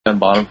on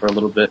bottom for a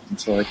little bit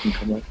until I can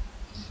come up.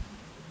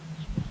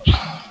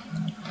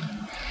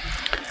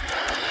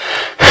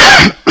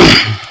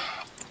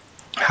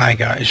 Hi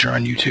guys, you're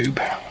on YouTube.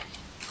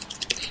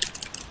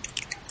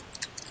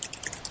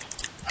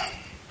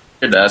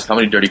 Good to ask, how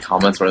many dirty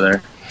comments were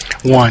there?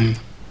 One.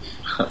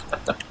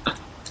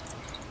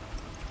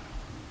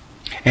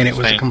 And it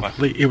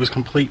was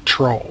complete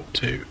troll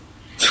too.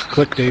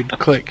 Click, dude,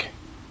 click.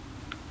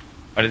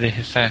 What did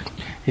he say?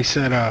 He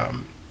said,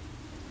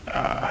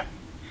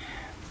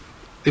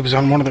 it was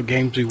on one of the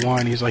games we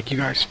won. He's like, you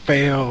guys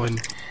fail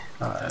and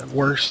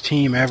worst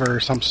team ever, or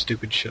some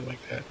stupid shit like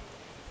that.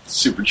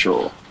 Super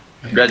troll.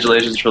 Yeah.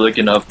 Congratulations for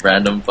looking up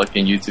random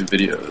fucking YouTube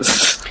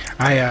videos.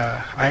 I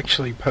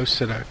actually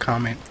posted a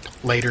comment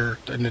later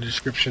in the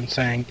description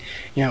saying,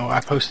 you know,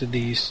 I posted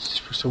these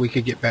so we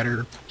could get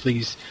better.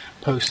 Please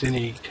post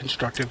any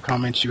constructive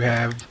comments you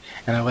have.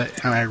 And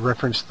I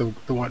referenced the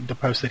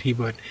post that he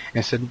put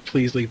and said,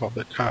 please leave all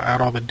the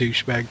out all the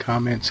douchebag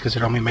comments because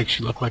it only makes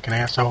you look like an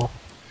asshole.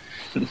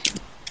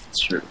 It's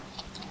true.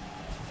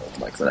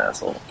 Mike's an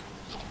asshole.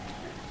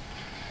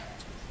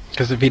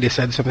 Because if he'd have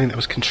said something that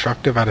was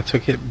constructive, I'd have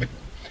took it. But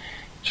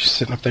just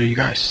sitting up there, you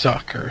guys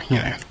suck, or you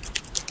know.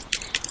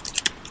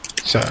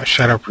 So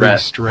Shadow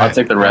Priest, red. I'll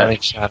take the red.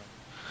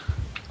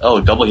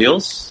 Oh, double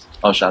heals?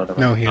 Oh, Shadow.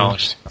 No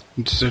heals.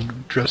 It's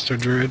just a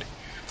druid.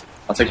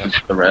 I'll take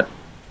the red.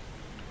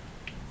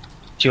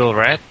 Dual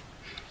red?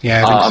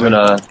 Yeah, I think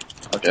so.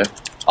 Okay.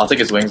 I'll take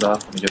his wings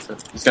off when he gets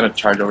it. He's gonna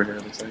charge over here,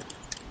 it looks like.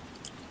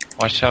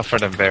 Watch out for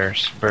the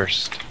bears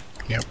burst.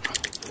 Yep.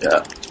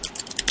 Yeah.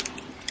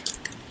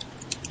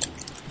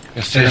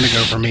 They're gonna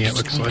go for me, it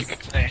looks like.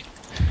 Can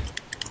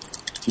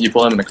you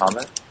pull him in the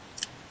combat?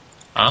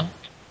 Huh?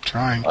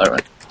 Trying.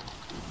 Alright.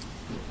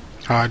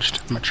 Hodged.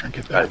 I'm gonna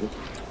trinket that.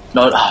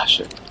 No,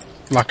 shit.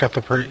 Locked up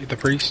the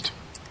priest.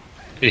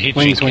 Did he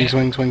wings. I got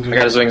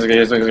his wings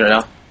right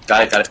now.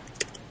 Got it.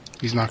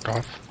 He's knocked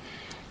off.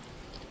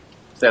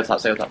 Stay up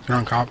top. They're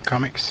on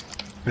comics.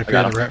 I'm gonna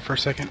appear the ret for a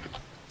second.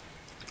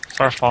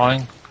 Start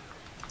falling.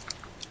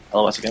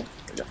 LOS again.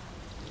 There we go.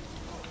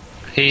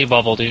 He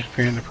bubbled you.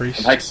 Fearing the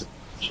priest. Hex.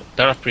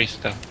 They're a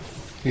priest though.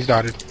 He's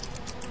dotted.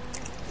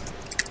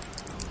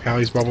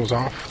 Pally's bubbles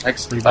off.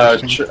 Hex. He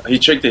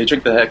tricked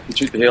the heck. He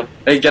tricked the heal.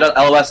 Hey, get out.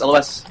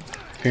 LOS.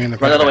 Fearing the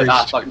Run out of the way.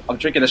 priest. Fuck. I'm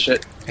drinking this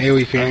shit.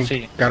 AoE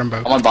fearing. Got them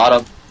both. I'm on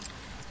bottom.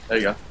 There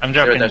you go. I'm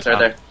dropping. Right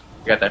there.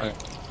 You got there. Okay.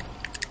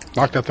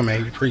 Locked up the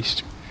mage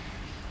priest.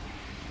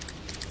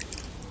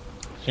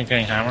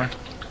 Getting hammer.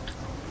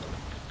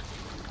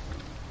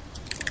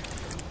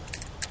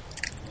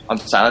 I'm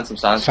silenced.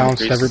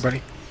 Silence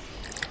everybody.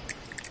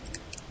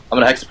 I'm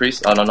gonna hex the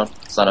priest. Oh no,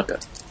 it's not up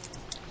yet.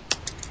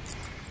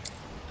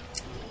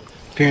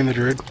 Fearing the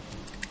druid.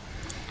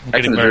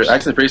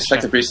 Hex the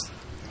priest.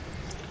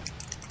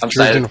 I'm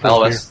sighted.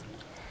 LOS.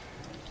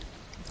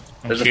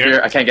 There's a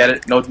fear. I can't get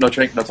it. No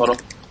trink. No total.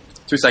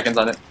 2 seconds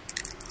on it.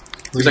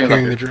 2 seconds on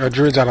it.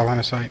 Druid's out of line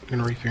of sight.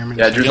 Gonna refear him.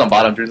 Yeah, Druid's on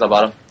bottom.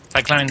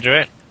 Cyclone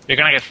Druid. You're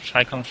gonna get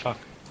Cyclone fuck.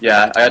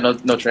 Yeah, I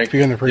got no trink.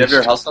 Fearing the priest. You have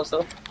your health stuff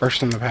still?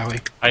 Burst in the Pally.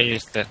 I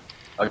used it.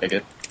 Okay,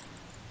 good.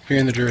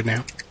 Fearing the druid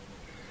now.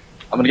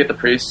 I'm gonna get the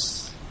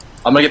priest.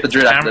 I'm gonna get the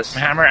druid after this.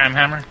 I'm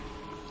hammer.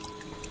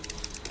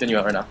 Getting you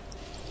out right now.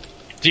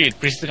 Dude,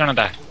 priest is gonna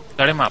die.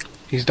 Let him up.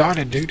 He's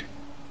dotted, dude.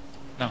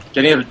 No.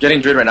 Getting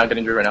druid right now.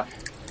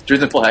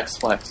 Druid's in full hex.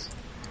 Pop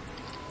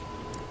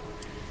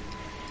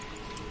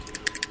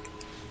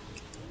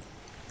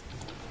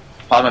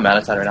my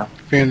mana side right now.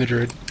 Fearing the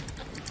druid.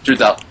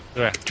 Druid's out.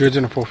 Yeah. Druid's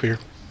in a full fear.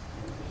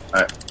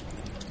 Alright.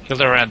 Kill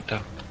the red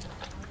though.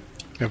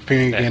 Yep,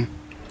 fearing again.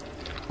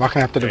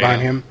 Locking up the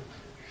divine him.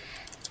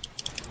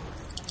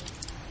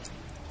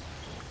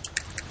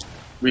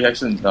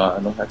 Rehexing,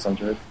 no hex on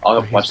druid.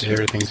 I'll watch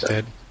everything's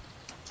dead.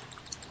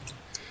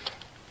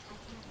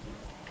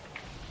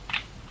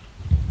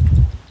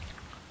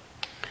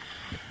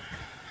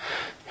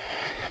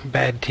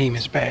 Bad team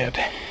is bad.